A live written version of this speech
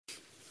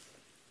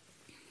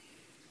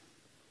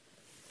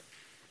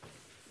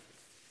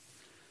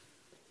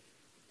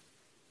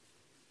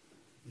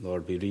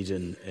Lord, we read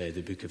in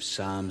the book of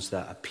Psalms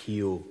that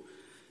appeal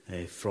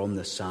from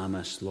the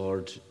psalmist,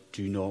 Lord,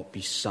 do not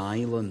be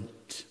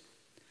silent.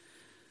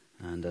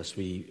 And as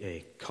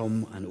we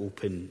come and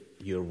open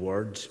your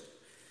word,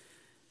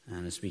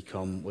 and as we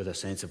come with a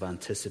sense of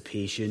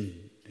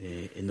anticipation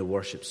in the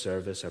worship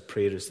service, our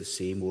prayer is the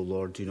same. Oh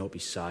Lord, do not be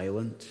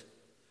silent.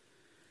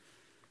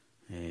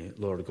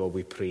 Lord God,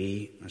 we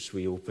pray as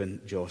we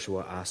open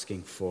Joshua,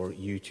 asking for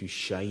you to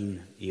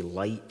shine a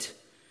light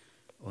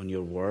on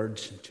your word,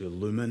 to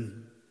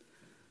illumine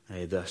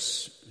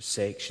this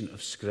section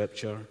of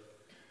Scripture.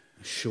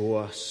 Show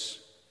us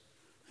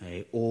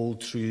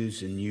old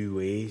truths in new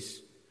ways.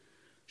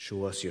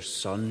 Show us your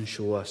Son.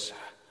 Show us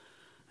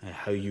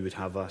how you would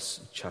have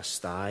us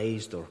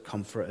chastised or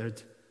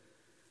comforted.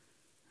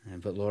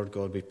 But Lord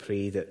God, we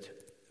pray that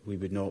we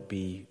would not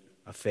be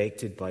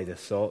affected by the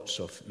thoughts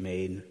of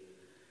men.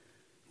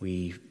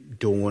 We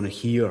don't want to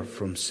hear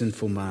from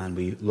sinful man.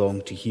 We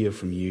long to hear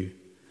from you.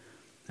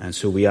 And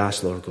so we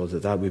ask, Lord God,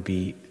 that would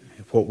be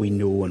what we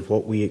know and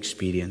what we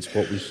experience,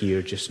 what we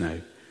hear just now,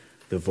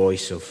 the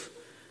voice of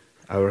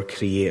our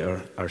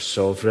Creator, our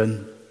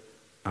Sovereign,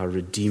 our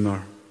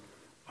Redeemer,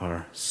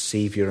 our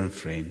Saviour and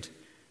Friend.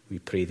 We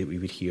pray that we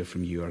would hear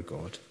from you, our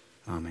God.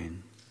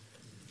 Amen.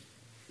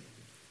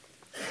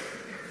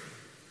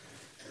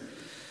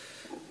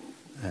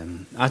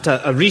 At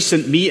a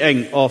recent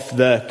meeting of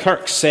the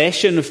Kirk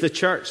session of the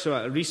church, so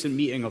at a recent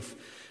meeting of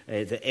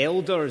the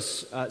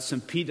elders at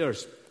St.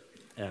 Peter's,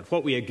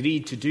 what we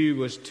agreed to do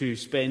was to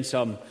spend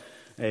some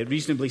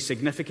reasonably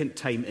significant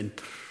time in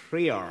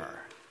prayer.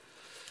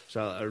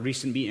 So at a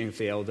recent meeting of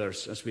the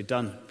elders, as we'd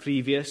done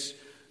previous,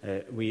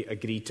 we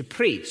agreed to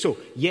pray. So,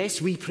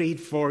 yes, we prayed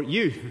for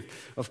you.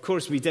 Of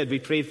course we did. We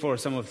prayed for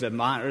some of the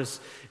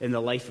matters in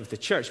the life of the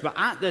church. But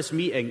at this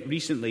meeting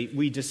recently,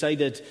 we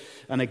decided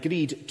and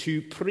agreed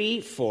to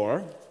pray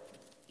for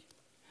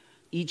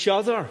each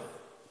other.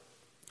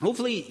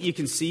 Hopefully you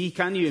can see,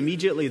 can you,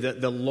 immediately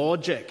the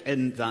logic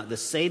in that, the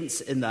sense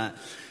in that.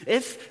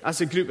 If, as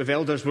a group of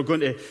elders, we're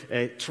going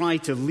to try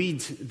to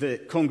lead the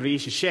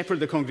congregation, shepherd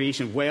the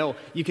congregation well,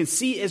 you can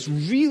see it's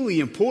really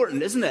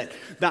important, isn't it,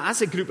 that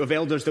as a group of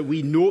elders that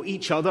we know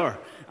each other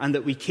and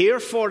that we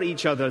care for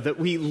each other, that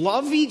we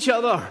love each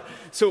other.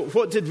 So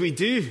what did we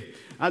do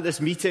at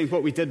this meeting?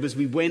 What we did was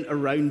we went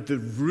around the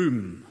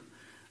room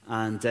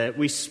and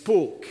we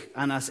spoke.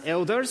 And as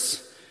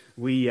elders,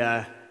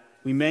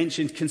 we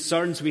mentioned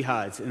concerns we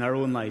had in our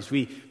own lives.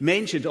 We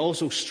mentioned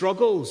also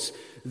struggles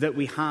that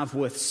we have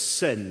with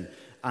sin.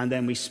 And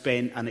then we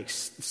spent an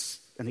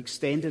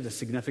extended, a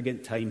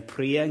significant time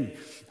praying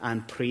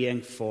and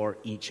praying for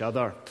each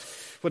other.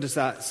 What does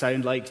that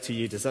sound like to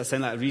you? Does that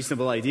sound like a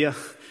reasonable idea?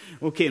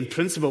 Okay, in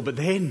principle, but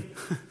then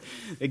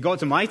it got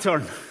to my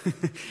turn.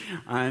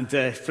 And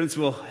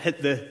principle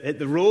hit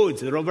the road.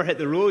 The rubber hit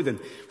the road. And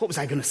what was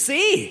I going to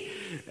say?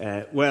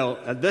 Well,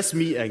 at this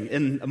meeting,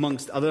 in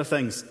amongst other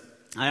things,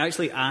 I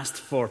actually asked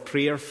for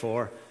prayer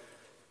for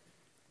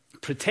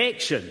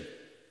protection.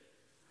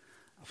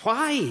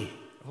 Why?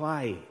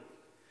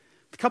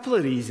 A couple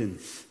of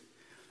reasons.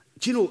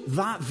 Do you know,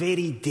 that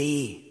very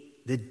day,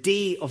 the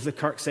day of the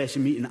Kirk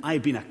session meeting,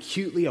 I've been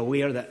acutely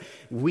aware that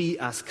we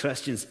as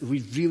Christians, we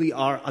really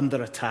are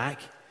under attack.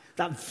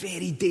 That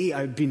very day,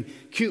 I've been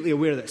acutely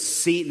aware that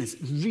Satan is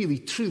really,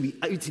 truly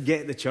out to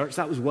get the church.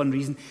 That was one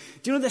reason.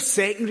 Do you know the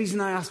second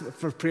reason I asked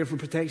for prayer for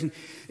protection?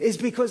 Is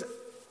because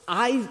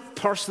I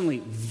personally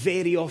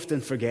very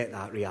often forget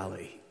that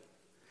reality.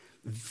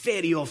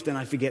 Very often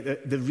I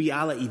forget the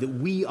reality that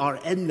we are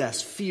in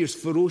this fierce,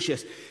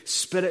 ferocious,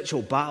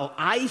 spiritual battle.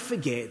 I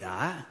forget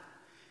that.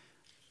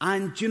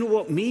 And do you know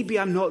what? Maybe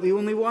I'm not the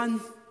only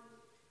one.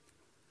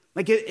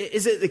 Like,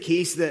 is it the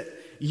case that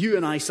you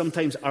and I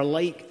sometimes are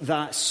like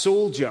that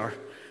soldier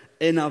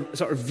in a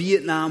sort of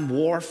Vietnam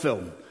War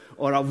film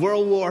or a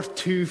World War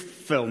II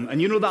film?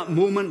 And you know that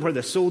moment where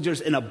the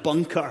soldier's in a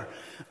bunker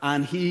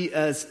and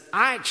he's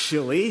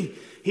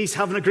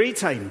having a great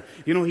time.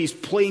 You know, he's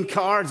playing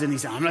cards and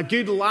he's having a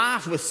good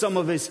laugh with some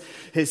of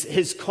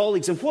his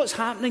colleagues. And what's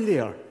happening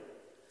there?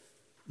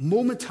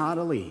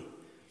 Momentarily,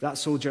 that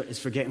soldier is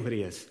forgetting where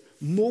he is.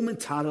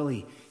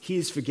 Momentarily, he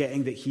is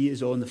forgetting that he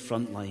is on the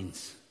front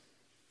lines.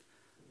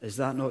 Is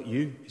that not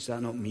you? Is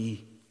that not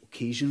me?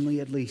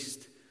 Occasionally, at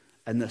least,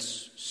 in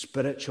this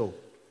spiritual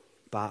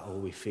battle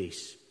we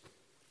face.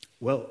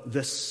 Well,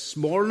 this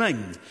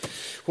morning,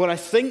 what I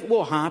think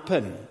will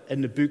happen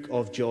in the book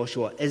of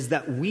Joshua is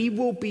that we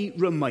will be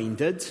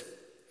reminded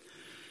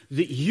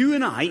that you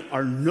and I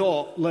are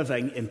not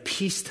living in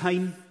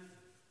peacetime.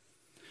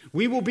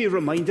 We will be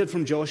reminded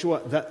from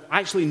Joshua that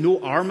actually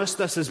no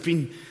armistice has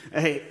been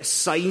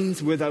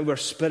signed with our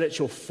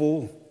spiritual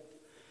foe.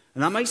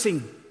 And that might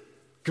seem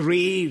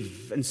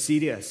grave and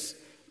serious,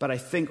 but I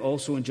think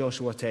also in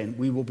Joshua 10,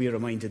 we will be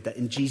reminded that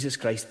in Jesus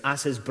Christ,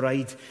 as his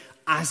bride,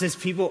 as his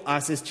people,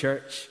 as his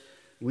church,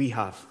 we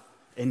have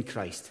in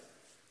Christ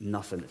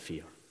nothing to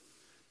fear.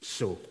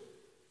 So,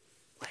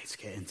 let's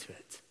get into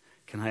it.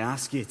 Can I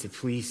ask you to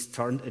please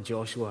turn to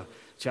Joshua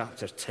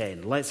chapter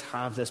 10. Let's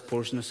have this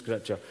portion of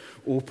Scripture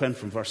open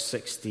from verse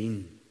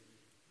 16.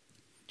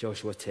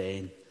 Joshua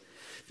 10.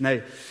 Now,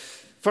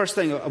 first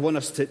thing I want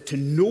us to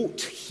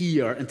note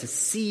here and to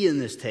see in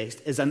this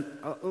text is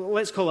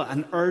let's call it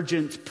an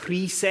urgent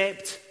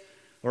precept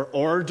or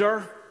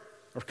order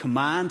or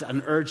command,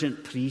 an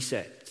urgent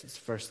precept. It's the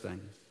first thing.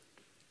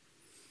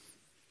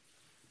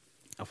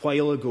 A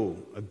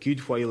good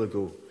while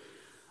ago,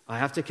 I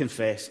have to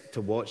confess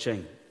to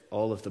watching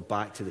all of the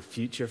Back to the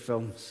Future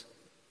films.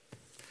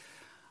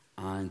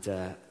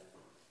 And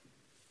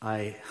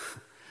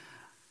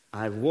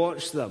I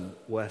watched them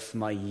with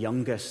my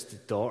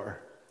youngest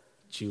daughter,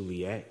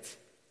 Juliet.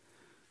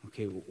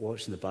 Okay,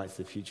 watching the Back to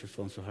the Future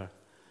films with her.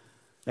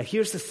 Now,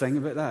 here's the thing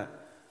about that.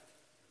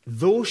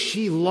 Though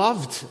she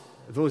loved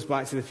those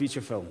Back to the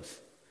Future films,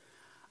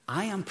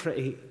 I am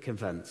pretty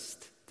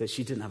convinced that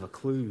she didn't have a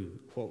clue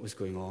what was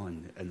going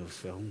on in those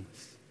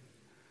films.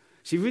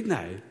 She would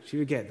now. She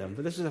would get them,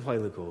 but this was a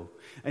while ago.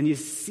 And you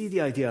see the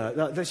idea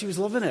that she was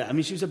loving it. I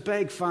mean, she was a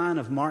big fan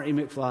of Marty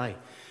McFly.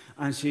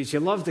 And she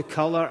loved the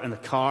colour and the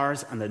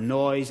cars and the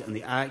noise and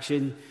the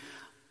action.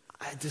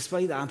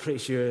 Despite that, I'm pretty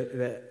sure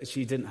that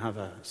she didn't have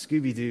a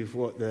Scooby-Doo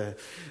what the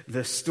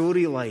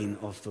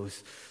storyline of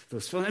those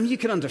films. I mean, you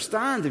can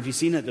understand if you've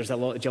seen it, there's a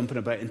lot of jumping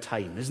about in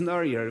time, isn't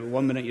there? You're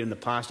 1 minute you're in the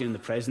past, you're in the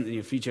present, and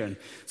your future. And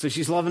so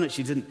she's loving it.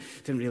 She didn't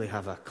really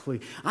have a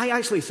clue. I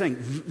actually think,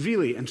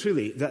 really and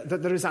truly, that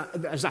there's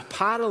a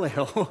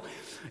parallel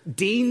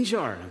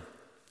danger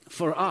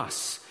for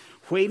us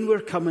when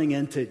we're coming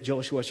into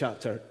Joshua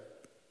chapter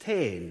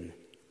 10.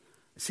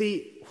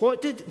 See,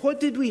 what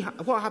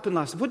happened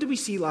last? What did we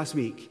see last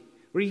week?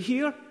 Were you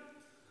here?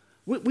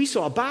 We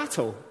saw a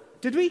battle,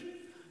 did we?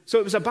 So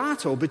it was a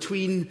battle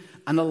between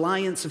an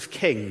alliance of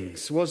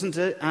kings, wasn't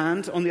it?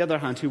 And on the other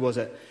hand, who was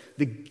it?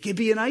 The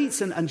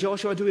Gibeonites and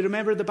Joshua. Do we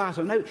remember the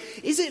battle? Now,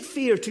 is it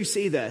fair to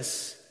say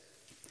this?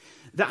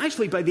 That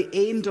actually by the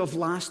end of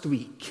last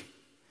week,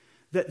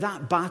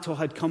 that battle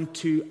had come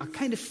to a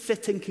kind of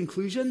fitting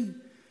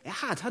conclusion? It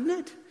hadn't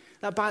it?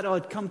 That battle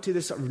had come to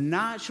this sort of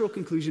natural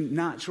conclusion,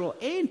 natural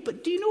end.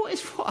 But do you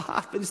notice what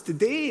happens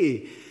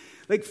today?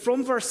 Like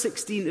from verse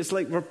 16, it's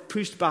like we're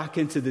pushed back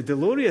into the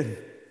DeLorean.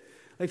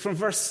 Like from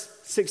verse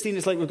 16,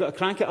 it's like we've got to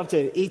crank it up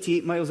to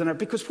 88 miles an hour.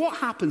 Because what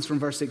happens from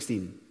verse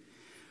 16?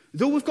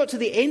 Though we've got to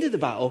the end of the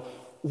battle,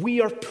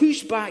 we are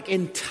pushed back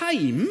in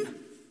time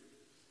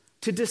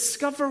to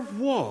discover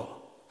what?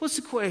 What's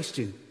the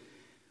question?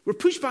 We're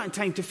pushed back in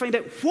time to find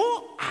out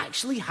what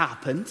actually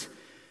happened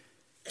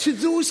to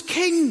those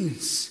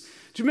kings.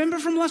 Do you remember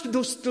from last week,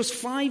 those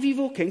 5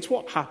 evil kings,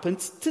 what happened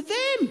to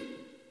them?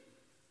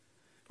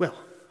 Well,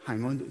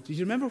 hang on. Do you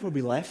remember where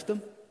we left them?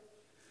 Do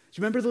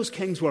you remember those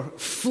kings were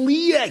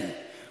fleeing?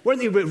 Weren't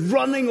they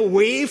running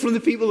away from the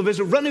people of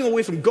Israel, running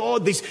away from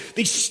God?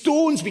 These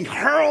stones being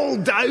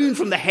hurled down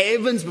from the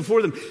heavens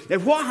before them. Now,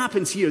 what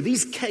happens here?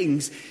 These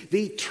kings,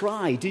 they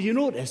try, did you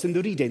notice in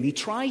the reading, they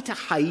try to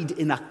hide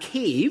in a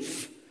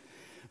cave,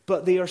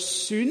 but they are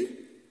soon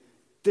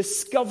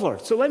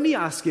discovered. So let me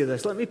ask you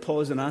this. Let me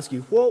pause and ask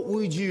you, what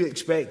would you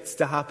expect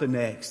to happen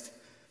next?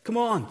 Come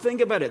on,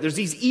 think about it. There's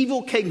these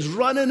evil kings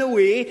running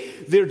away.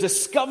 They're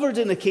discovered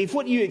in a cave.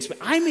 What do you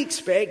expect? I'm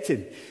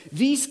expecting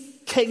these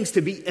kings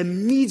to be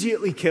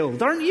immediately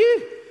killed, aren't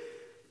you?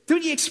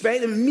 Don't you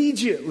expect them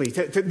immediately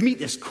to meet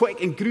this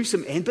quick and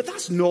gruesome end? But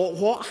that's not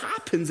what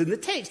happens in the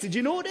text. Did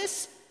you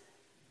notice?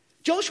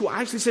 Joshua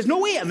actually says, no,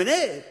 wait a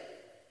minute.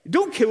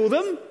 Don't kill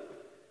them.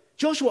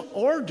 Joshua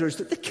orders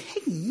that the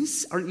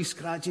kings, aren't you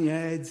scratching your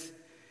heads?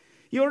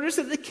 He orders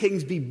that the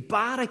kings be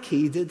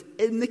barricaded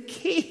in the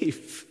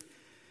cave.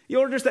 He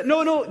orders that,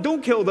 no,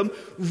 don't kill them.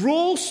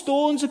 Roll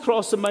stones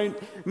across the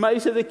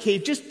mouth of the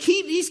cave. Just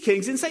keep these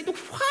kings inside.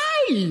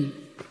 Why?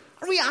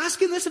 Are we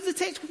asking this of the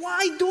text?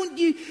 Why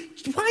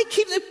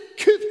keep them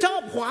cooped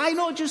up? Why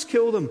not just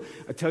kill them?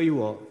 I tell you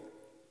what,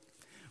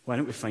 why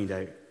don't we find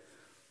out?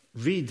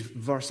 Read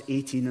verse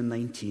 18 and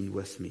 19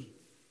 with me.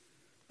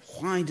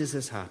 Why does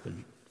this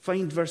happen?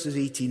 Find verses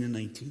 18 and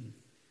 19.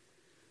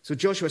 So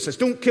Joshua says,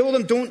 don't kill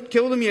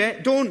them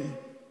yet, don't.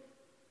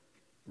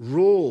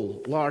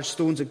 Roll large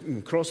stones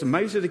across the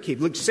mouth of the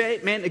cave. Look,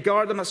 set men to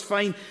guard them, that's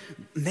fine.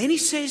 And then he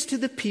says to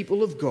the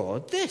people of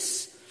God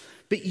this,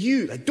 but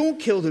you, don't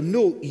kill them,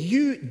 no,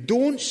 you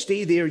don't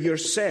stay there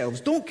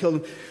yourselves, don't kill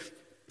them.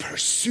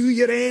 Pursue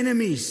your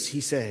enemies,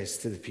 he says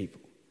to the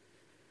people.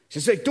 He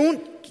says,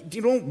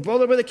 don't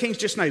bother with the kings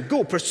just now.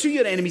 Go, pursue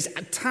your enemies,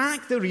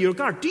 attack the rear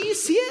guard. Do you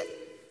see it?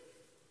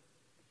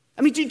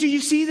 I mean, do you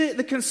see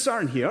the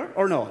concern here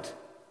or not?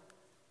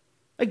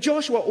 Like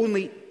Joshua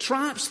only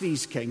traps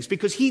these kings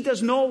because he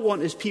does not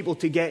want his people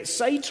to get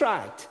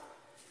sidetracked.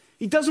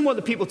 He doesn't want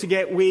the people to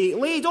get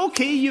waylaid.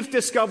 Okay, you've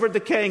discovered the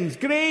kings.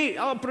 Great.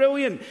 Oh,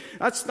 brilliant.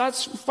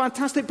 That's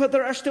fantastic. But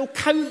there are still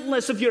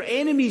countless of your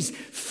enemies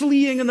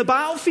fleeing in the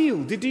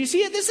battlefield. Do you see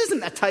it? This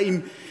isn't a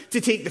time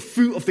to take the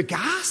foot off the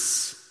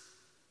gas.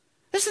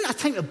 This isn't a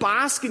time to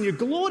bask in your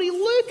glory.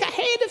 Look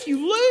ahead if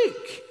you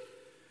look.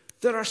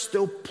 There are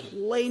still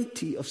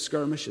plenty of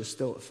skirmishes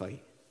still to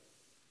fight.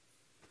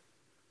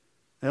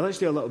 Now let's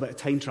do a little bit of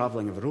time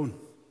traveling of our own.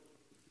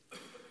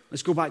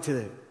 Let's go back to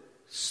the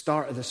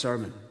start of the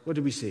sermon. What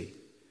did we say?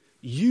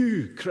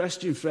 You,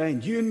 Christian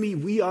friend, you and me,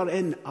 we are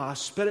in a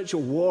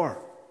spiritual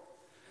war.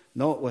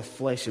 Not with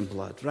flesh and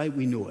blood, right?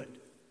 We know it.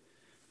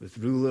 With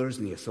rulers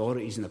and the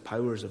authorities and the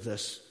powers of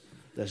this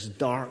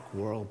dark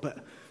world.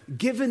 But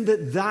given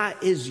that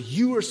that is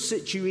your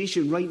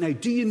situation right now,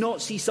 do you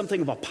not see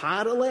something of a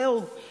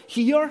parallel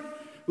here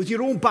with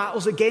your own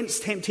battles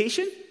against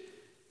temptation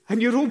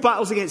and your own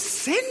battles against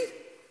sin?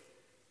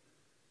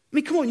 I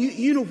mean, come on,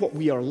 you know what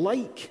we are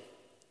like.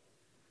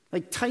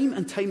 Like time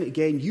and time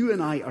again, you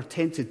and I are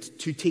tempted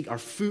to take our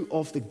foot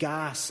off the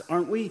gas,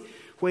 aren't we?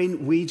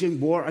 When waging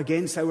war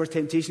against our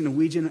temptation and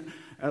waging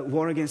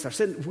war against our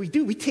sin. We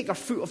do. We take our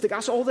foot off the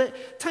gas all the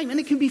time. And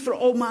it can be for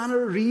all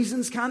manner of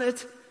reasons, can't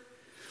it?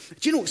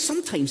 Do you know,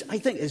 sometimes I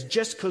think it's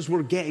just because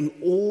we're getting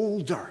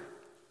older.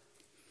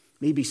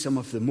 Maybe some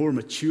of the more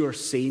mature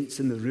saints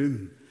in the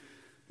room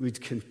would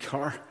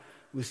concur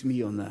with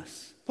me on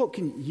this. What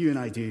can you and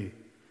I do?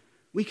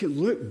 We can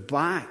look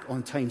back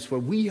on times where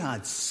we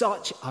had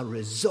such a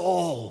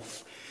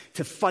resolve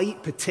to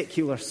fight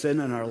particular sin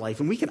in our life.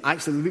 And we can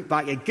actually look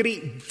back at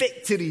great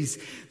victories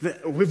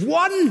that we've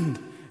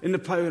won in the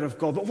power of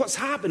God. But what's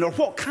happened or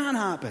what can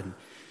happen?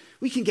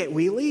 We can get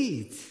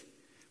waylaid.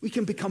 We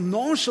can become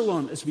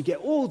nonchalant as we get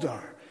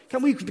older.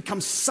 Can we become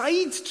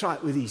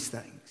sidetracked with these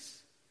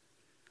things?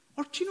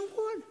 Or do you know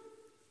what?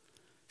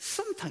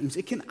 Sometimes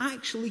it can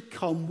actually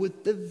come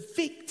with the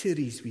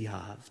victories we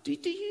have. Do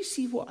you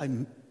see what I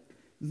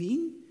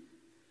mean?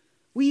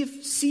 We have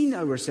seen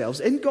ourselves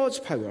in God's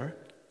power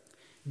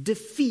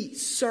defeat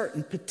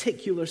certain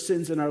particular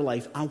sins in our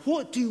life. And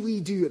what do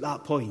we do at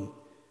that point?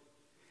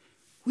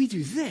 We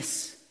do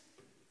this.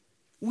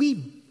 We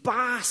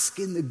bask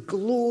in the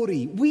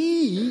glory.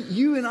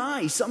 You and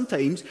I,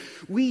 sometimes,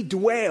 we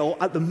dwell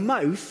at the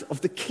mouth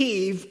of the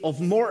cave of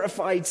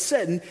mortified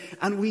sin,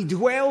 and we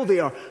dwell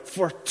there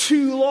for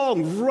too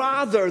long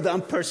rather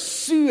than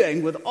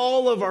pursuing with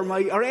all of our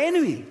might our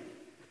enemy.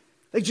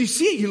 Like, do you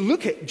see it? You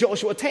look at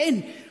Joshua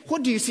 10.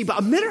 What do you see but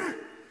a mirror?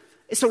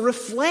 It's a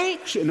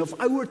reflection of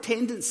our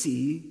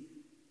tendency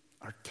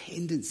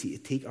to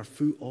take our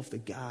foot off the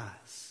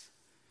gas.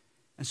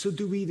 And so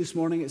do we this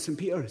morning at St.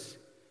 Peter's.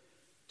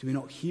 Do we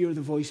not hear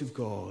the voice of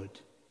God?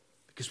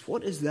 Because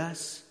what is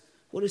this?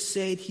 What is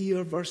said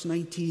here, verse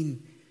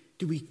 19?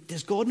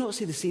 Does God not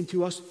say the same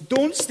to us?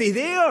 Don't stay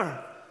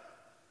there.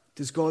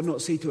 Does God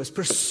not say to us,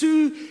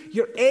 pursue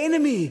your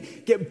enemy,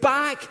 get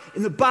back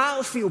in the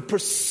battlefield,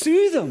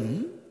 pursue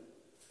them,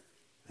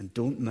 and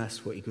don't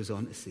miss what he goes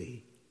on to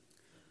say.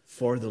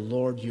 For the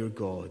Lord your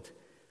God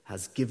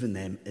has given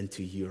them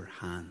into your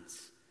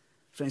hands.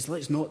 Friends,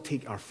 let's not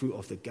take our foot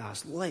off the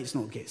gas. Let's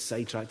not get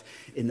sidetracked.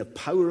 In the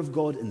power of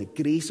God, in the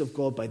grace of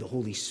God, by the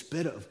Holy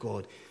Spirit of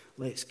God,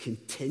 let's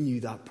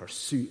continue that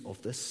pursuit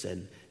of this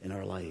sin in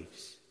our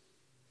lives.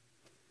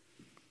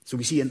 So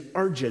we see an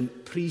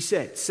urgent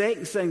precept.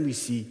 Second thing we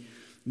see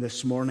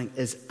this morning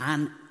is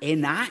an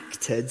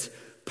enacted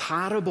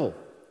parable.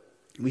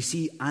 We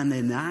see an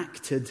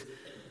enacted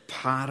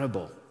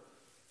parable.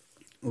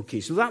 Okay,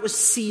 so that was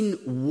scene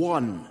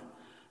one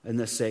in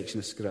this section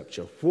of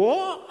Scripture.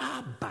 What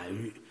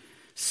about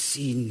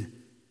scene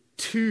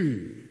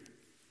two?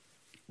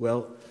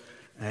 Well,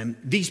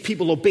 these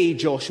people obey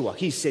Joshua.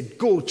 He said,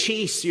 go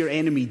chase your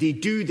enemy.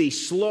 They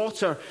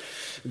slaughter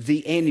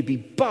the enemy.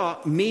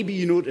 But maybe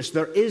you notice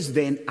there is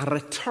then a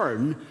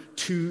return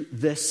to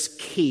this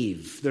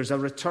cave. There's a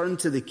return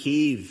to the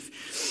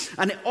cave.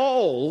 And it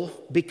all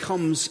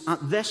becomes,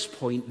 at this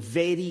point,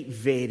 very,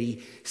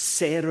 very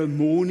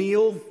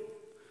ceremonial.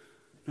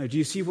 Now, do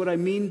you see what I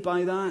mean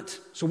by that?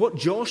 So what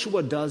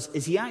Joshua does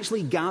is he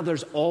actually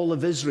gathers all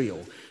of Israel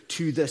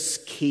to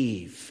this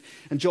cave.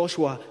 And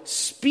Joshua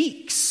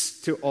speaks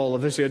to all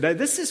of Israel. Now,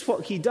 this is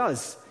what he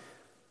does.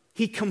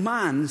 He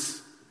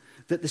commands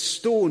that the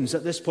stones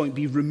at this point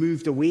be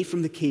removed away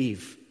from the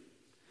cave.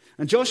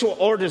 And Joshua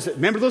orders that,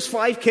 remember those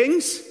 5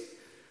 kings?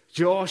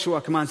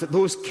 Joshua commands that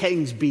those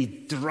kings be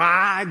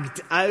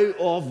dragged out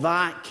of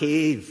that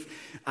cave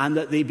and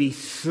that they be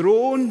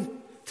thrown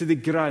to the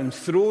ground,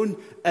 thrown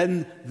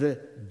in the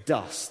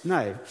dust.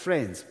 Now,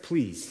 friends,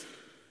 please,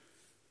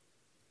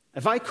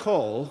 if I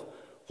call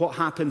what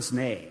happens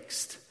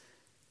next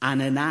an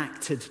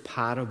enacted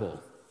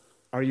parable,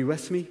 are you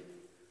with me?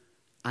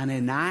 An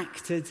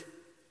enacted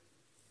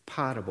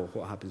parable,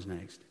 what happens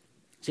next?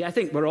 See, I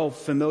think we're all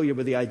familiar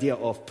with the idea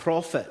of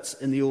prophets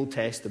in the Old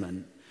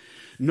Testament,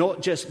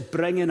 not just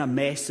bringing a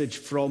message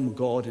from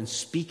God and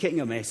speaking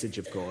a message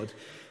of God,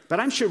 but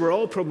I'm sure we're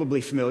all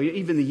probably familiar,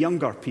 even the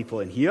younger people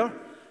in here,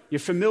 you're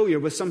familiar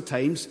with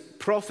sometimes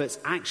prophets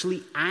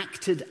actually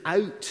acted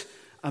out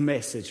a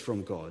message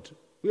from God.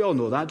 We all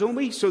know that, don't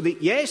we? So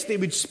yes, they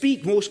would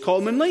speak most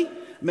commonly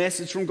a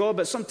message from God,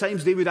 but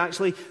sometimes there'd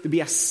be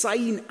a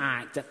sign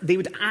act. They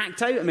would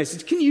act out a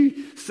message. Can you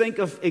think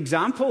of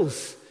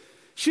examples?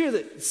 Sure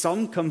that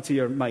some come to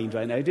your mind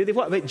right now, do they?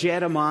 What about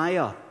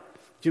Jeremiah?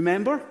 Do you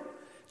remember?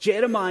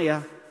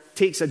 Jeremiah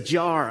takes a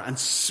jar and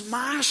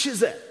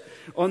smashes it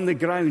on the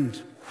ground.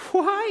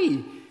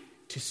 Why?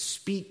 To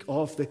speak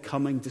of the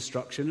coming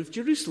destruction of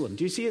Jerusalem.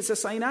 Do you see it's a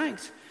sign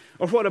act?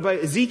 Or what about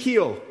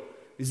Ezekiel?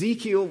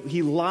 Ezekiel,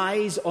 he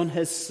lies on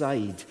his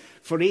side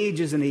for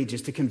ages and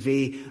ages to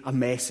convey a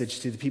message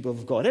to the people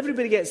of God.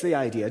 Everybody gets the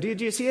idea. Do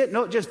you see it?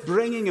 Not just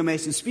bringing a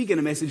message, speaking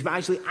a message, but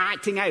actually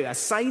acting out, a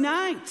sign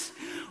act.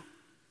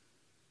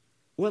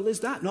 Well,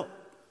 is that not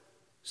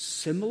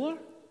similar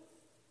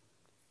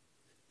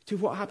to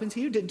what happens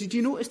here? Did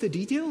you notice the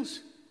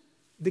details?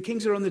 The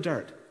kings are on the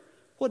dirt.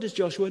 What does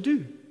Joshua do?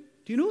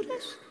 Do you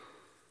notice?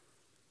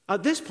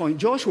 At this point,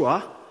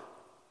 Joshua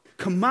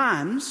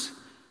commands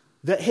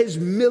that his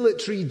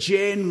military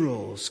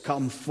generals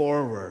come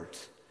forward.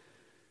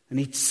 And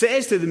he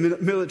says to the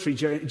military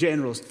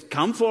generals,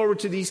 come forward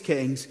to these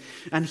kings.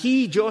 And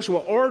Joshua,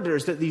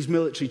 orders that these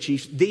military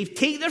chiefs, they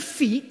take their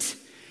feet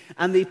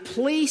and they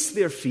place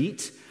their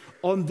feet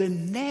on the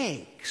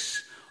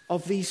necks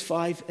of these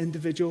 5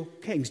 individual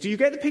kings. Do you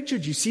get the picture?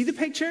 Do you see the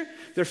picture?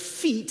 Their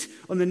feet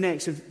on the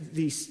necks of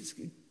these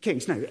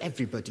kings. Now,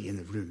 everybody in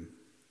the room,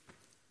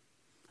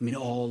 I mean,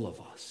 all of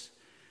us,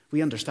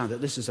 we understand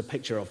that this is a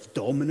picture of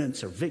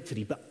dominance or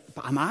victory, but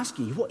I'm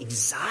asking you, what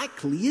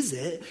exactly is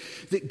it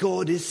that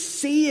God is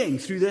saying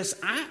through this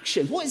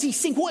action? What is he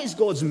saying? What is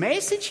God's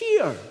message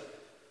here?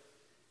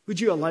 Would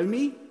you allow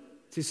me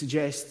to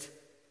suggest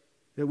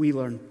that we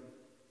learn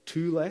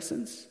 2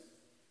 lessons?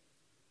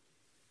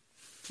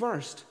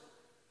 First,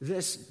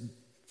 this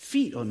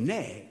feet on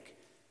neck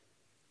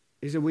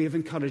is a way of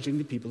encouraging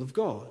the people of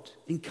God.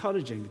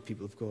 Encouraging the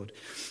people of God.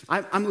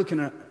 I'm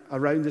looking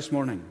around this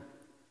morning,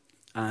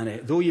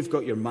 and though you've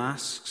got your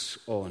masks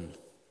on,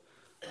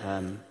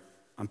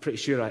 I'm pretty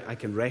sure I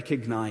can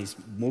recognize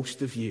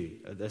most of you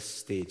at this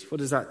stage. What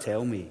does that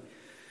tell me?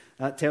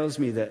 That tells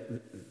me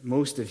that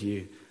most of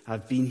you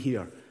have been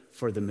here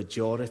for the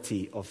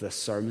majority of this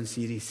sermon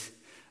series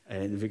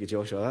in the book of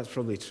Joshua. That's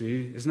probably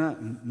true, isn't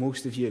it?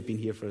 Most of you have been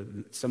here for,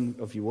 some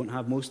of you won't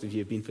have, most of you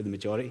have been for the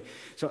majority.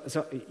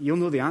 So you'll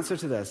know the answer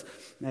to this.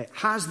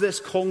 Has this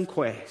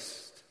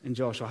conquest in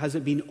Joshua, has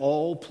it been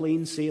all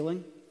plain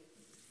sailing?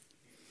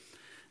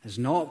 It's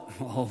not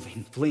all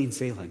been plain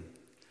sailing,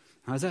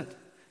 has it?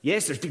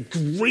 Yes, there's been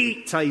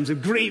great times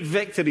and great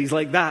victories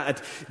like that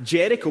at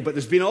Jericho, but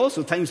there's been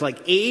also times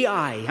like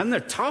Ai, and they're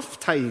tough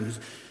times.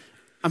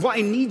 And what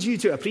I need you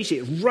to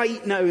appreciate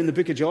right now in the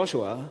book of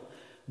Joshua,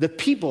 the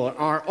people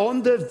are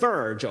on the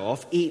verge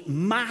of a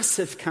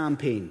massive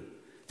campaign.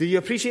 Do you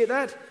appreciate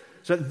that?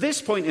 So at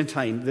this point in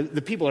time,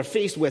 the people are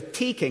faced with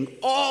taking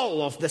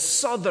all of the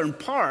southern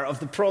part of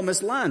the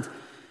promised land.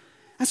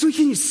 And so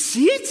can you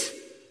see it?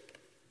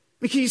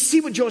 Can you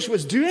see what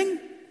Joshua's doing?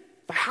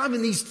 By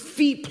having these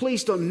feet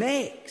placed on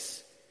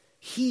necks,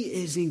 he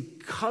is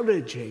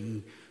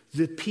encouraging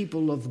the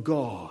people of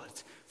God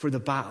for the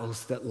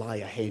battles that lie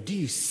ahead. Do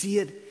you see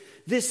it?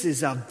 This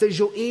is a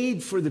visual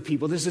aid for the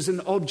people. This is an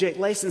object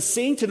lesson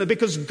saying to them,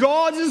 because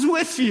God is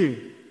with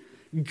you.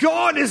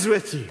 God is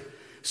with you.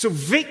 So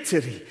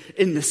victory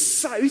in the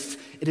south,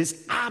 it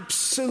is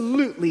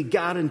absolutely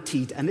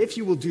guaranteed. And if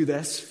you will do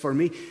this for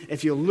me,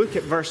 if you'll look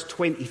at verse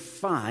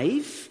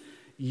 25,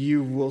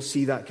 you will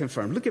see that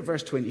confirmed. Look at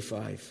verse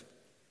 25.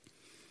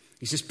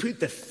 He says, put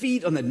the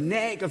feet on the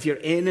neck of your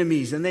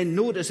enemies. And then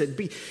notice it.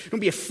 Don't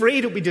be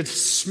afraid, don't be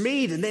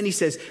dismayed. And then he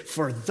says,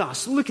 for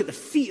thus, look at the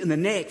feet and the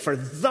neck, for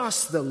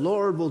thus the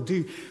Lord will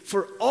do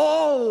for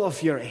all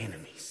of your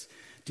enemies.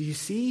 Do you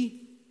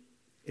see?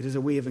 It is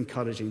a way of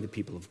encouraging the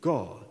people of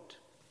God.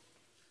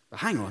 But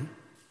hang on.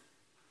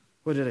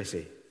 What did I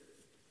say?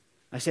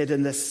 I said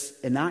in this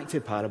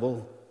enacted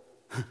parable,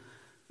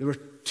 there were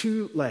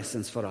 2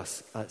 lessons for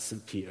us at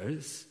St.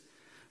 Peter's.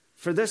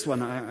 For this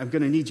one, I'm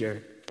going to need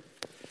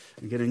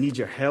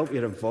your help,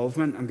 your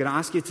involvement. I'm going to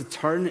ask you to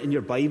turn in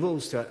your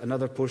Bibles to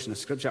another portion of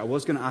Scripture. I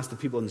was going to ask the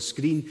people on the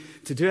screen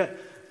to do it,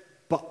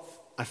 but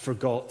I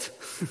forgot.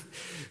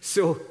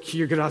 So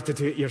you're going to have to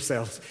do it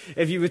yourselves.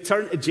 If you would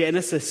turn to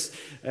Genesis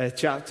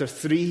chapter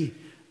 3,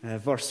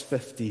 verse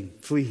 15.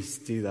 Please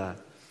do that.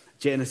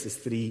 Genesis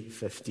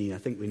 3:15. I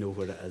think we know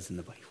where it is in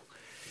the Bible.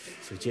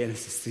 So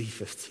Genesis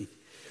 3:15.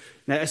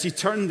 Now, as you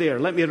turn there,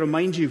 let me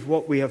remind you of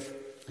what we have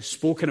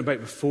spoken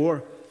about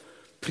before.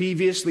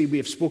 Previously, we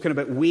have spoken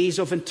about ways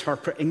of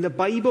interpreting the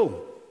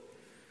Bible.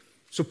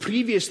 So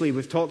previously,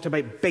 we've talked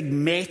about big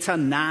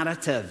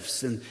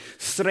meta-narratives and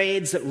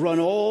threads that run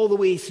all the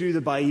way through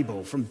the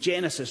Bible, from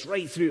Genesis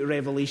right through to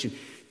Revelation.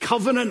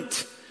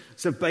 Covenant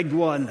is a big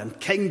one, and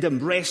kingdom,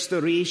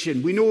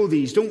 restoration. We know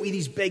these, don't we?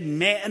 These big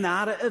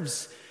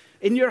meta-narratives.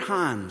 In your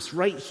hands,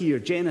 right here,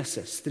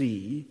 Genesis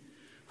 3,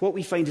 what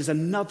we find is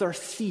another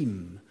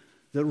theme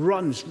that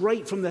runs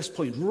right from this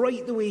point,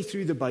 right the way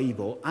through the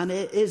Bible, and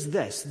it is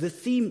this, the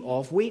theme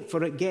of, wait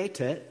for it,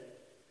 get it,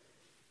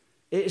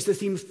 it is the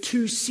theme of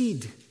 2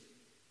 seed.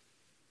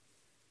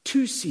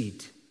 2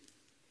 seed.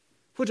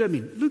 What do I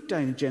mean? Look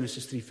down in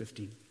Genesis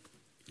 3:15.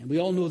 And we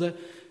all know the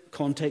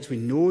context, we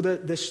know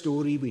the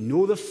story, we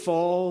know the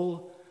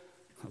fall.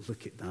 Oh,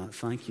 look at that.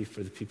 Thank you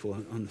for the people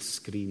on the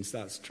screens.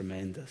 That's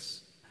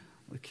tremendous.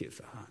 Look at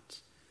that.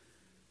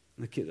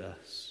 Look at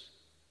this.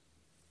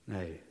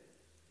 Now,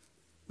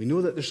 we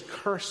know that there's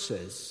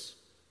curses.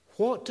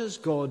 What does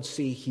God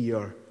say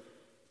here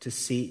to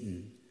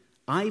Satan?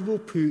 I will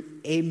put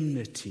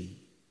enmity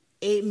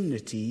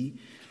enmity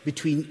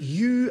between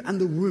you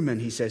and the woman,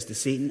 he says to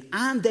Satan,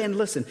 and then,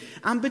 listen,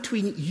 and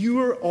between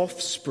your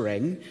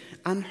offspring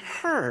and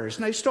hers.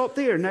 Now stop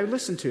there. Now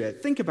listen to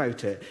it. Think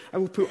about it. I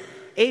will put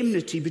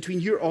enmity between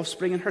your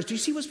offspring and hers. Do you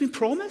see what's been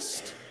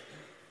promised?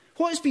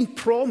 What has been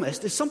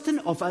promised is something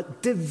of a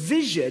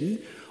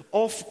division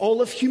of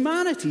all of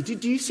humanity.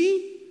 Do you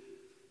see?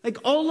 Like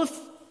all of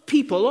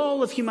people,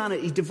 all of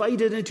humanity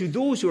divided into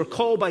those who are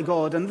called by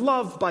God and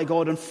loved by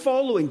God and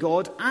following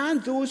God,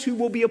 and those who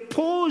will be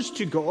opposed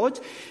to God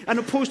and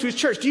opposed to his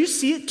church. Do you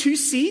see it?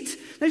 Two-seed?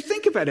 Now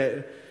think about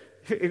it.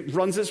 It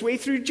runs its way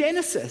through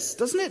Genesis,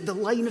 doesn't it? The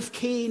line of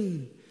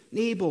Cain and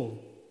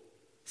Abel.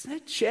 Isn't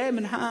it? Shem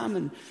and Ham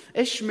and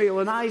Ishmael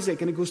and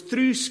Isaac. And it goes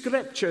through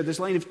Scripture, this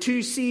line of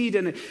two-seed.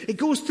 And it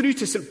goes through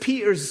to St.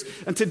 Peter's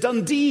and to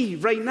Dundee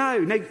right now.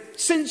 Now,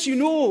 since you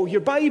know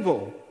your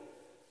Bible,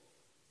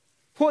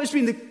 what has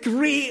been the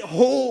great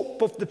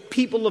hope of the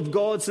people of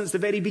God since the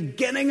very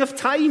beginning of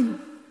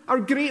time? Our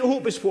great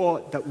hope is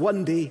what? That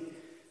one day,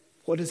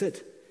 what is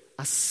it?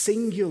 A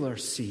singular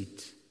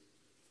seed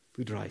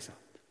would rise up.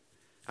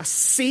 A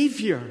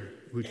Saviour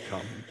would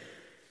come.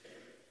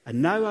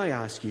 And now I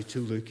ask you to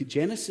look at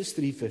Genesis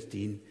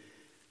 3:15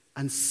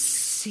 and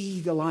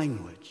see the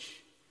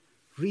language.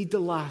 Read the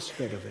last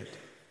bit of it.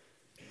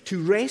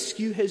 To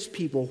rescue his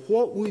people,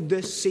 what would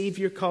this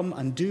Saviour come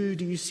and do?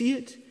 Do you see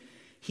it?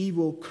 He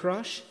will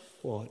crush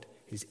what?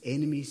 His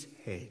enemy's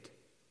head.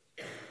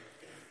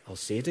 I'll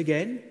say it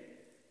again.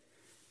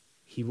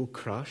 He will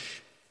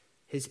crush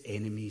his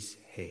enemy's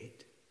head.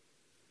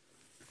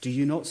 Do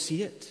you not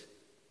see it?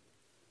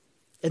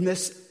 In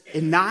this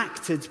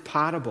enacted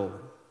parable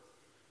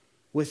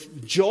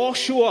with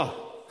Joshua,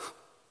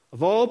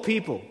 of all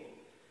people,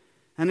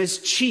 and his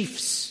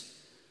chiefs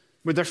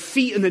with their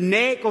feet in the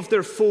neck of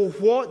their foe,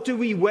 what do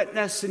we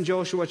witness in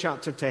Joshua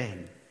chapter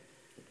 10?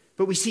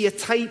 But we see a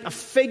type, a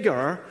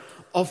figure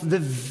of the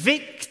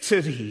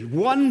victory.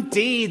 One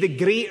day the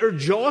greater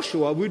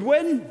Joshua would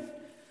win.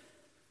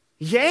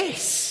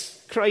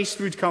 Yes, Christ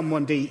would come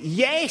one day.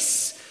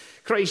 Yes,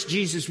 Christ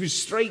Jesus would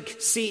strike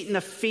Satan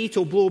a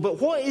fatal blow. But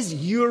what is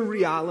your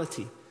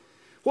reality?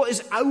 What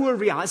is our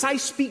reality? As I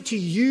speak to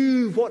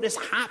you, what is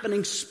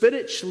happening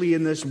spiritually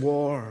in this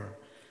war?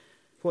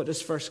 What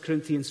does 1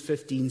 Corinthians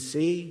 15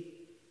 say?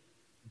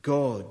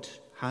 God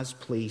has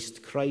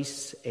placed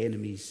Christ's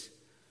enemies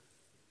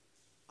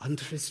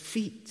under his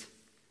feet.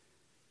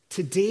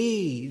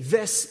 Today,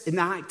 this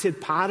enacted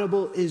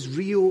parable is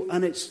real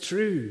and it's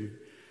true.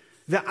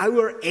 That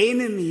our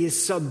enemy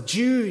is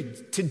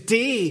subdued.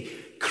 Today,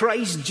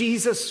 Christ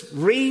Jesus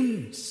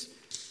reigns.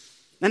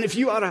 And if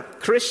you are a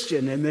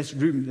Christian in this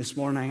room this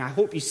morning, I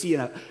hope you see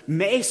a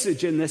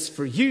message in this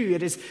for you.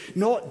 It is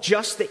not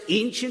just the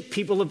ancient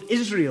people of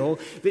Israel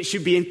that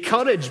should be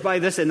encouraged by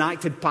this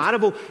enacted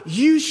parable.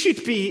 You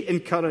should be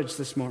encouraged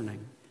this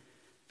morning.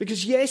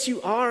 Because yes,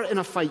 you are in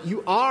a fight.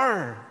 You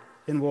are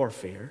in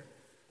warfare.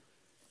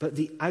 But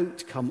the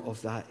outcome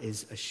of that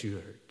is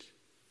assured.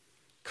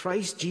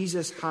 Christ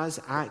Jesus has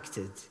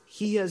acted.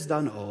 He has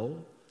done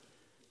all.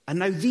 And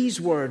now these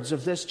words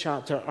of this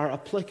chapter are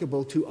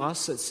applicable to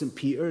us at St.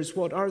 Peter's.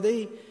 What are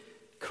they?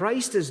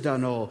 Christ has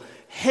done all.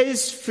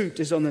 His foot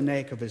is on the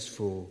neck of his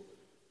foe.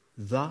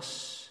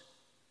 Thus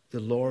the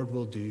Lord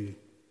will do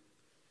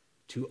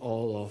to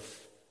all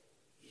of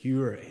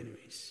your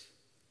enemies.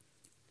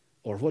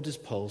 Or what does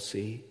Paul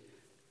say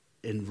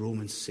in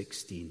Romans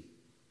 16?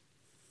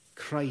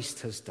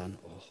 Christ has done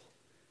all.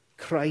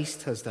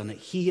 Christ has done it.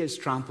 He has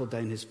trampled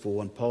down his foe.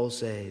 And Paul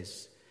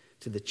says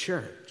to the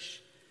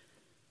church,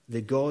 the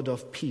God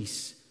of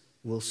peace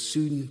will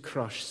soon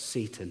crush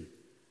Satan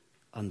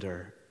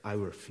under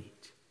our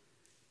feet.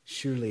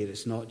 Surely it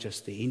is not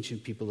just the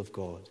ancient people of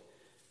God,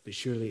 but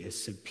surely it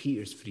is St.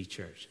 Peter's Free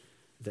Church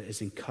that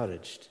is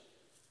encouraged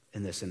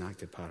in this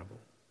enacted parable.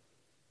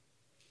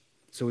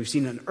 So we've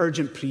seen an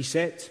urgent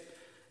precept,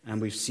 and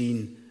we've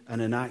seen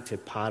an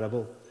enacted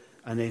parable.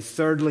 And then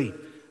thirdly,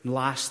 and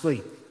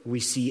lastly, we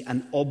see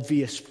an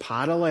obvious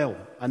parallel.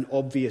 An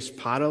obvious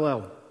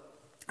parallel.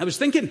 I was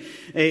thinking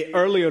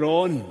earlier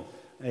on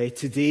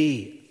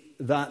today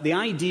that the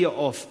idea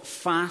of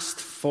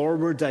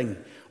fast-forwarding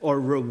or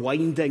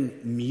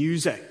rewinding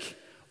music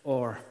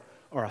or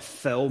a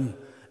film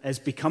is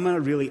becoming a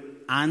really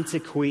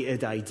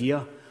antiquated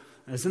idea,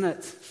 isn't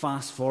it?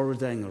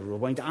 Fast-forwarding or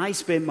rewinding. I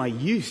spent my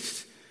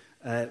youth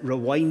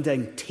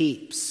rewinding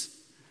tapes,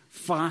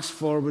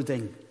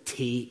 fast-forwarding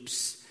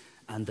tapes,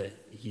 and the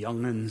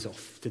young'uns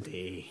of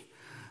today.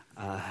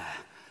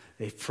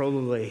 They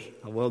probably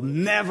will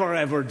never,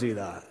 ever do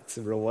that,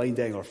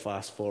 rewinding or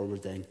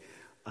fast-forwarding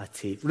a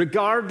tape.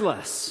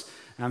 Regardless,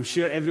 I'm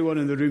sure everyone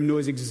in the room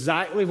knows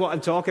exactly what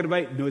I'm talking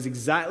about, knows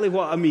exactly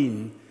what I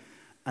mean.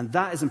 And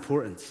that is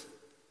important.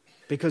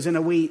 Because in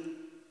a way,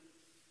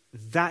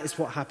 that is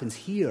what happens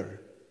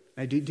here.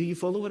 Now, do you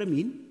follow what I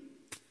mean?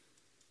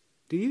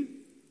 Do you?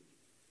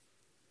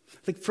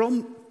 Like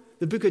from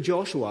the book of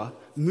Joshua,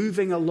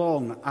 moving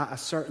along at a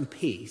certain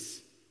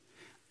pace,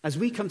 as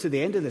we come to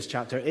the end of this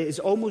chapter, it is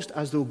almost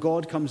as though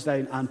God comes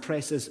down and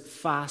presses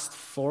fast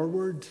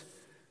forward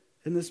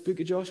in this book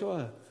of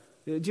Joshua?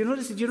 Do you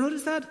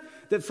notice that?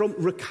 That from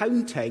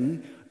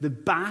recounting the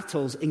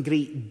battles in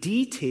great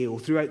detail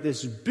throughout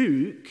this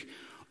book,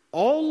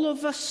 all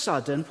of a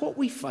sudden what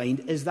we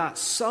find is that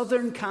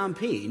southern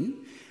campaign,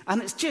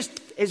 and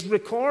it's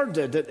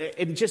recorded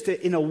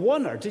in a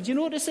wonder. Did you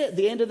notice it at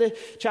the end of the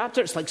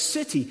chapter? It's like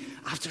city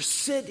after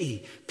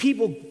city,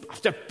 people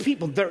after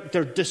people.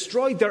 They're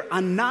destroyed, they're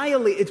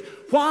annihilated.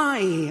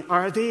 Why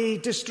are they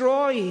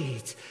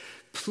destroyed?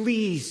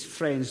 Please,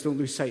 friends, don't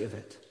lose sight of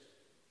it.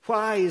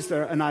 Why is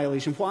there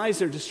annihilation? Why is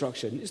there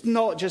destruction? It's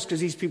not just because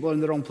these people are in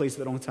the wrong place at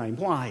the wrong time.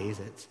 Why is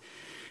it?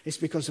 It's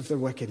because of their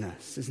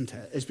wickedness, isn't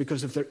it? It's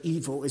because of their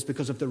evil. It's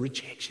because of their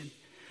rejection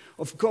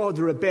of God,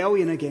 the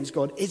rebellion against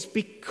God. It's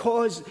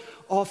because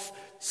of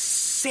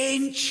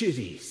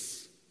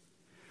centuries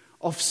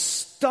of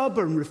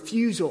stubborn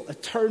refusal to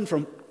turn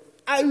from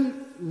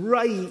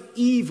outright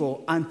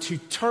evil and to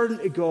turn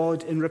to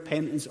God in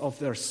repentance of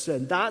their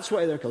sin. That's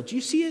why they're killed. Do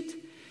you see it?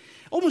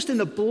 Almost in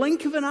the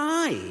blink of an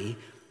eye,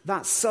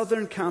 that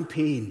southern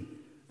campaign,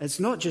 it's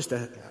not just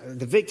the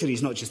victory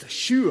is not just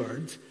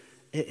assured,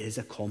 it is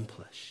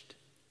accomplished.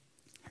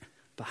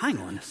 But hang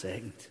on a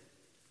second.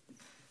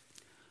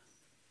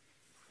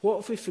 What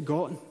have we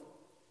forgotten?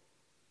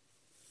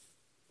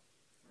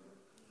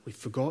 We've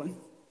forgotten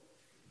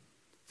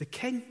the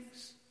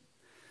kings.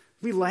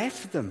 We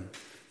left them,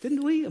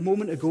 didn't we, a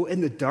moment ago in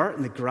the dirt,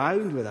 in the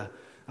ground, with a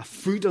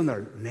food on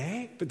their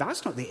neck. But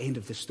that's not the end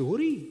of the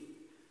story.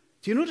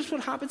 Do you notice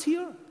what happens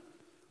here?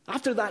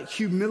 After that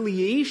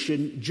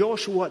humiliation,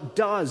 Joshua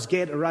does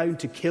get around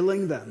to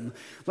killing them.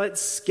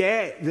 Let's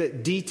get the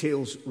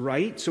details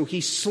right. So he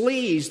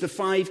slays the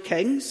 5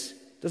 kings,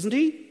 doesn't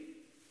he?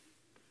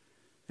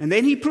 And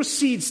then he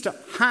proceeds to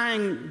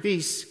hang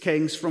these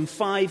kings from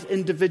 5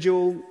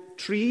 individual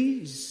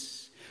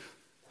trees.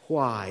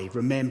 Why?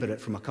 Remember it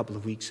from a couple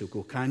of weeks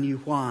ago, can you?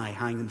 Why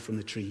hang them from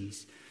the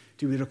trees?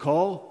 Do we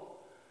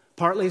recall?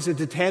 Partly as a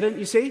deterrent,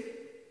 you say?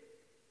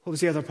 What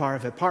was the other part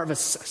of it? Part of a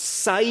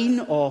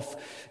sign of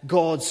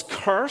God's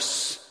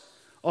curse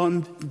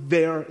on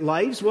their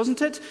lives,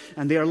 wasn't it?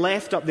 And they are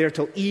left up there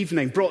till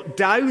evening, brought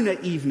down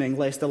at evening,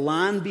 lest the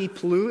land be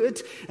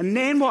polluted. And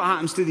then what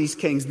happens to these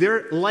kings?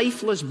 Their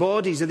lifeless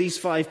bodies of these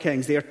 5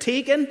 kings, they are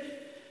taken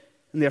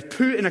and they're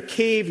put in a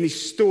cave and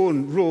these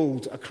stone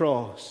rolled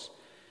across.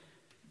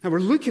 Now we're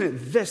looking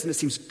at this and it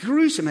seems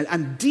gruesome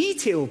and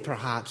detailed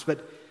perhaps,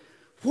 but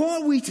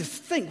what are we to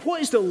think?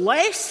 What is the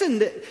lesson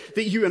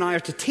that you and I are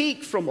to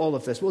take from all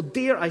of this? Well,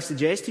 dare I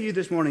suggest to you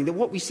this morning that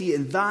what we see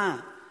in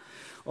that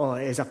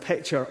is a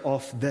picture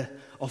of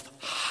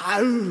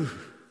how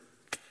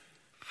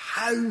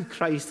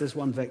Christ has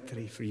won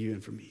victory for you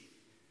and for me.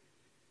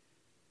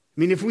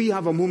 I mean, if we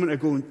have a moment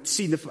ago and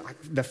see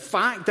the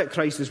fact that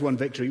Christ has won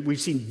victory,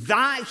 we've seen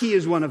that he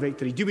has won a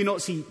victory. Do we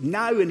not see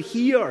now and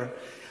here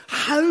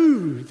how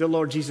the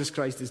Lord Jesus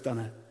Christ has done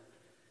it?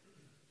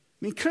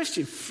 I mean,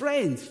 Christian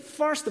friends,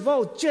 first of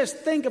all, just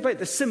think about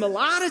the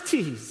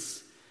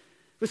similarities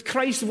with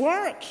Christ's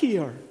work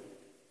here.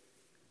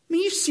 I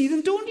mean, you see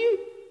them, don't you?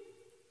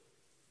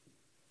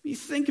 You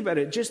think about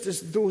it, just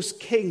as those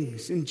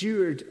kings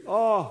endured,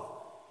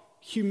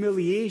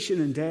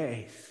 humiliation and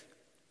death.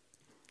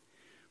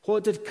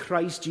 What did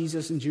Christ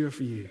Jesus endure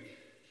for you?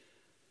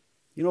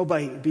 You know,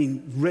 by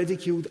being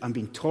ridiculed and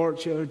being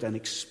tortured and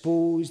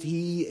exposed,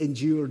 he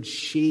endured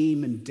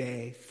shame and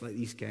death like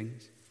these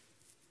kings.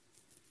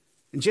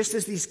 And just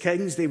as these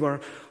kings, they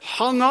were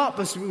hung up,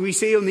 as we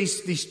say, on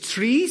these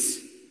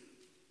trees,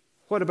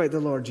 what about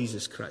the Lord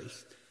Jesus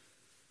Christ?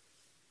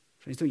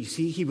 Friends, don't you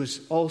see? He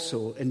was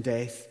also in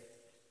death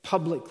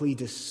publicly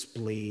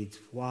displayed.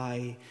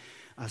 Why?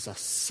 As a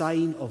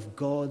sign of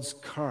God's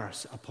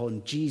curse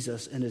upon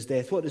Jesus in his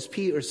death. What does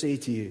Peter say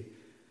to you?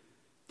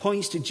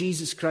 Points to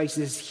Jesus Christ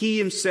as he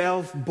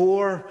himself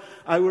bore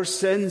our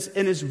sins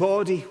in his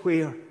body.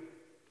 Where?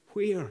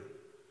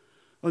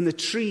 On the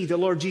tree, the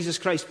Lord Jesus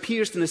Christ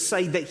pierced in his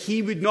side that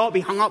he would not be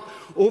hung up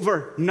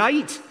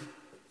overnight.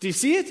 Do you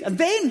see it? And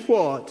then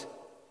what?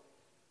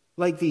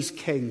 Like these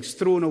kings,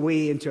 thrown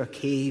away into a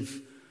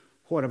cave.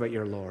 What about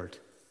your Lord?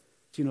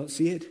 Do you not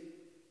see it?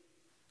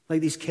 Like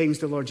these kings,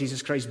 the Lord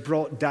Jesus Christ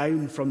brought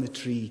down from the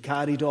tree,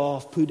 carried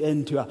off, put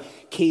into a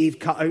cave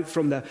cut out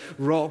from the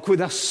rock, with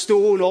a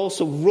stone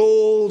also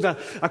rolled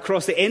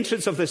across the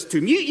entrance of this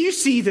tomb. You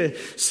see the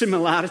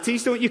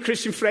similarities, don't you,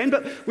 Christian friend?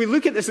 But we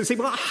look at this and say,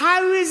 well,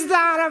 how is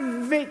that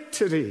a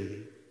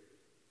victory?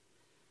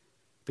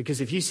 Because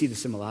if you see the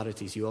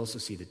similarities, you also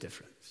see the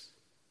difference,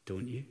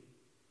 don't you?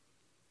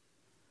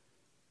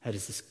 How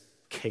does this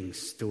king's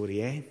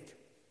story end?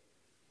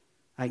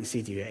 I can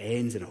say to you, it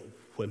ends in a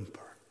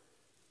whimper.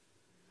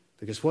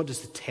 Because what does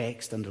the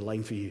text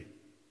underline for you?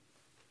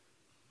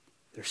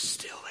 They're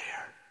still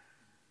there.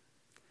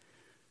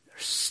 They're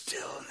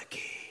still in the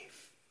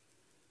cave.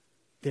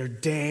 They're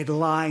dead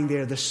lying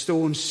there. The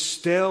stone's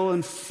still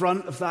in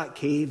front of that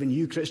cave. And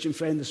you, Christian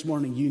friend, this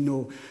morning, you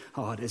know,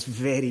 it is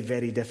very,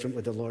 very different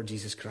with the Lord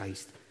Jesus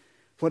Christ.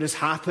 What has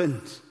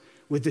happened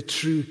with the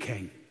true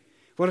King?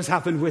 What has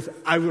happened with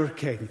our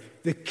King,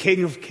 the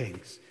King of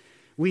Kings?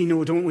 We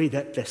know, don't we,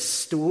 that the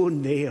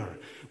stone there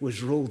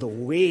was rolled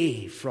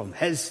away from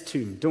his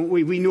tomb, don't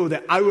we? We know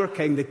that our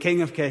King, the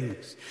King of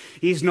Kings,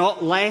 he's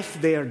not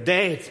left there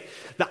dead.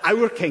 That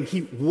our King,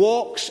 he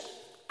walks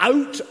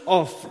out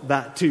of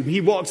that tomb. He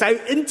walks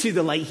out into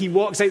the light. He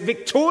walks out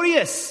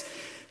victorious,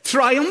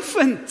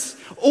 triumphant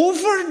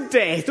over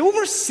death,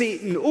 over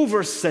Satan,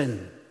 over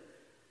sin.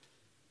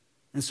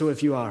 And so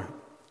if you are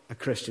a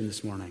Christian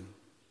this morning,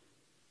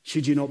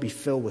 should you not be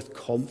filled with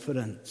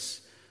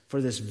confidence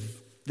for this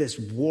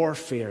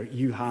warfare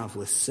you have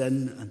with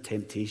sin and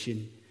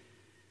temptation?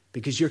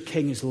 Because your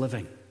King is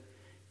living,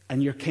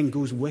 and your King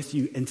goes with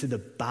you into the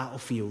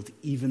battlefield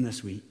even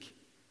this week.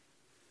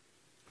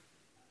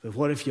 But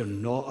what if you're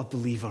not a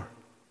believer?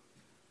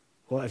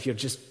 What if you're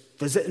just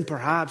visiting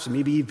perhaps?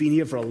 Maybe you've been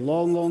here for a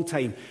long, long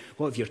time.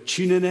 What if you're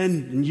tuning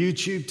in on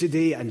YouTube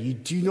today and you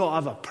do not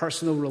have a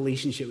personal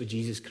relationship with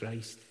Jesus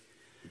Christ?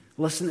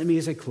 Listen to me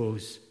as I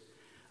close.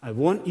 I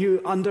want you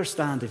to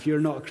understand, if you're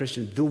not a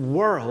Christian, the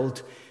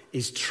world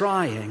is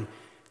trying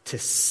to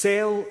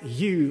sell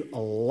you a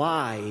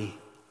lie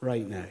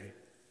right now,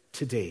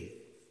 today.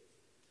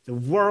 The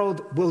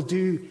world will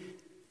do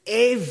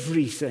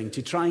everything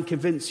to try and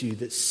convince you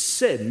that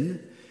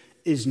sin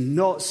is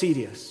not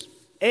serious.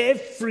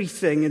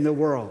 Everything in the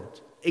world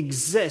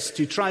exists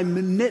to try and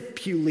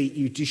manipulate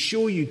you, to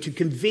show you, to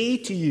convey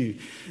to you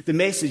the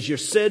message. Your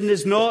sin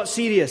is not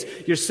serious.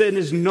 Your sin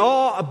is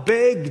not a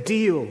big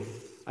deal.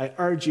 I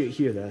urge you to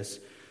hear this,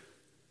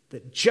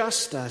 that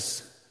just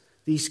as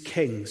these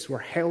kings were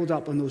held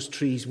up on those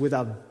trees with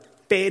a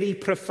very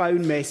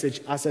profound message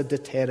as a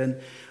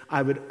deterrent,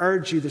 I would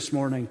urge you this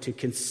morning to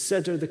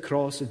consider the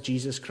cross of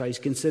Jesus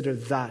Christ. Consider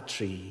that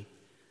tree.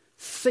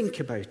 Think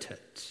about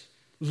it.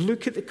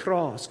 Look at the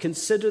cross.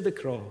 Consider the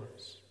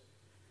cross.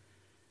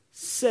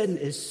 Sin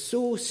is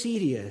so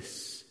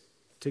serious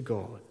to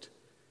God.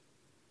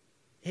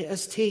 It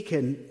has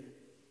taken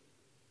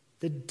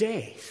the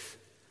death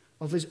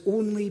of his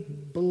only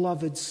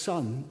beloved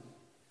Son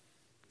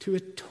to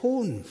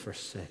atone for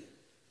sin.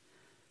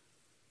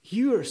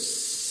 Your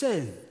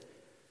sin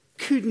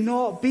could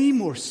not be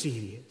more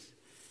serious.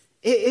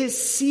 It is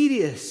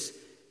serious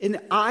in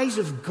the eyes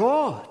of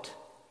God.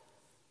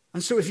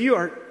 And so if you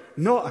are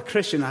not a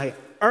Christian, I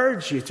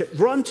urge you to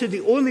run to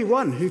the only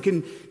one who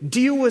can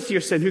deal with your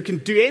sin, who can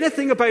do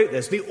anything about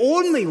this, the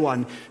only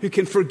one who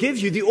can forgive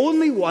you, the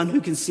only one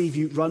who can save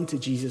you. Run to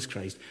Jesus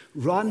Christ.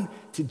 Run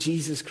to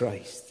Jesus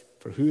Christ.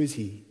 For who is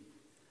he?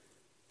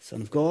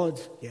 Son of God?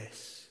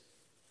 Yes.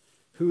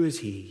 Who is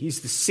he?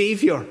 He's the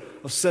Savior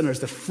of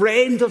sinners, the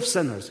friend of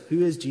sinners.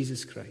 Who is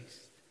Jesus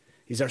Christ?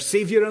 He's our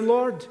Savior and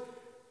Lord.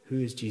 Who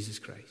is Jesus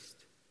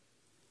Christ?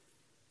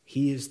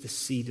 He is the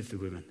seed of the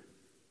woman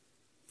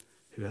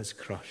who has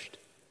crushed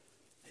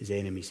his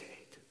enemy's head.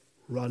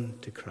 Run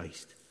to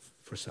Christ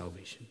for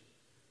salvation.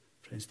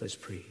 Friends, let's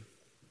pray.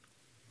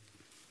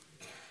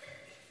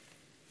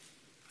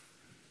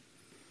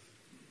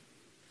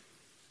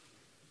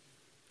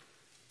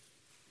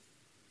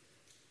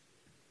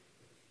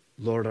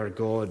 Lord our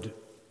God,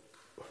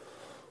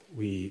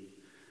 we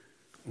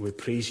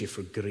praise you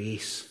for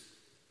grace.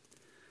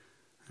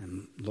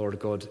 And Lord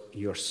God,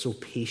 you are so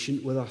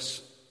patient with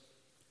us.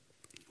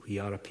 We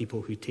are a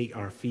people who take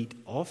our feet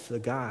off the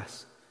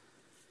gas.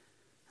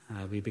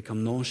 We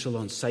become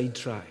nonchalant,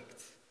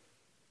 sidetracked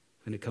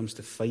when it comes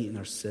to fighting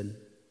our sin.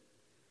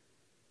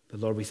 But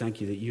Lord, we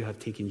thank you that you have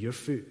taken your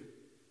foot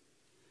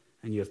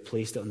and you have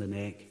placed it on the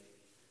neck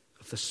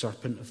of the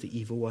serpent, of the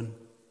evil one.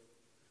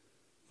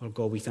 Lord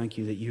God, we thank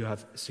you that you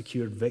have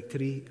secured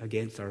victory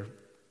against our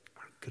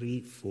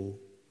great foe.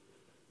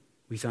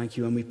 We thank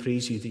you and we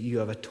praise you that you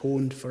have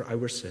atoned for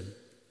our sin.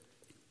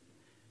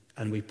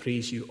 And we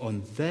praise you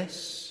on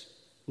this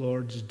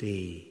Lord's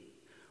Day,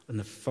 on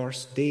the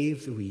first day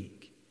of the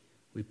week.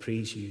 We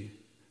praise you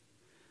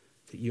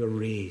that you're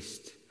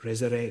raised,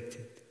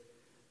 resurrected,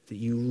 that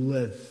you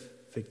live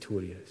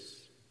victorious.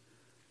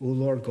 O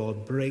Lord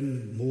God,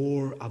 bring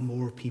more and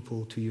more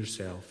people to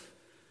yourself,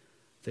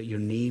 that your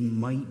name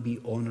might be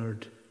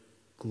honored,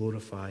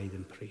 glorified,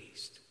 and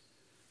praised.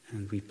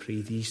 And we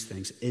pray these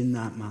things in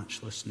that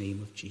matchless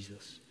name of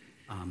Jesus.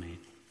 Amen.